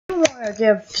They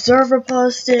have server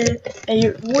posted, and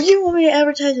you want me to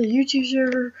advertise a YouTube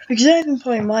server? Because I've been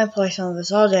putting my place on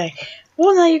this all day.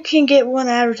 Well, now you can get one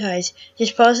advertised.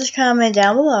 Just post this comment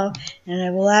down below, and I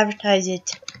will advertise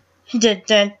it. Dun,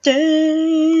 dun, dun.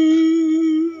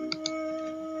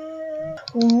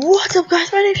 What's up,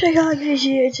 guys? My name's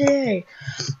InThe, and today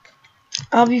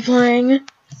I'll be playing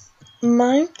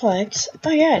Mineplex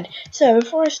again. So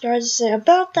before I start, to say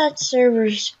about that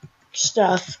server's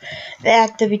stuff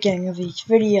at the beginning of each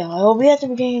video. I will be at the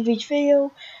beginning of each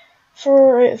video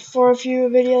for a few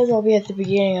videos. I'll be at the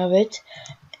beginning of it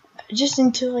just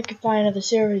until I can find another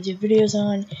server to do videos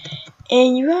on.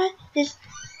 And you got this.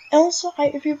 Also,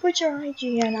 if you put your IG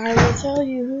in, I will tell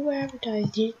you who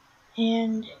advertised it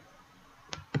and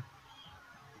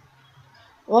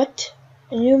what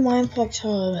a new Mineplex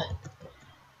hub.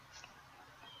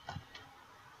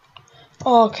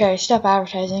 Okay, stop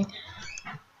advertising.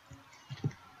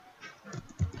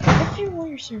 If you want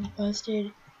your server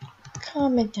posted,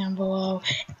 comment down below.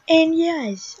 And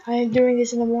yes, I am doing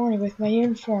this in the morning with my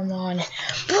uniform on.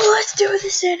 But let's do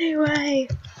this anyway.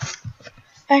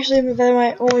 Actually, that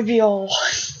might only be all.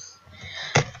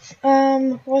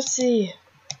 Let's see.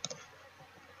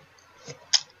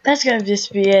 That's gonna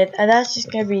just be it. And that's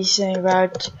just gonna be saying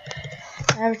about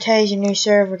advertise your new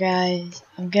server, guys.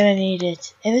 I'm gonna need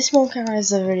it. And this won't count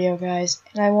as a video, guys.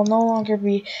 And I will no longer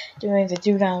be doing the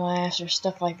do not last or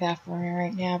stuff like that for me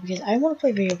right now because I want to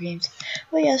play video games.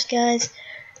 But yes, guys,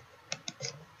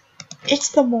 it's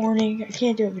the morning. I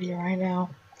can't do a video right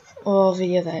now. Well, a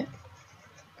video that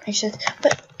makes sense.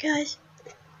 But guys,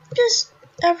 just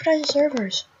advertise the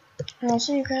servers. And I'll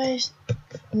see you guys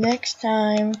next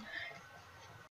time.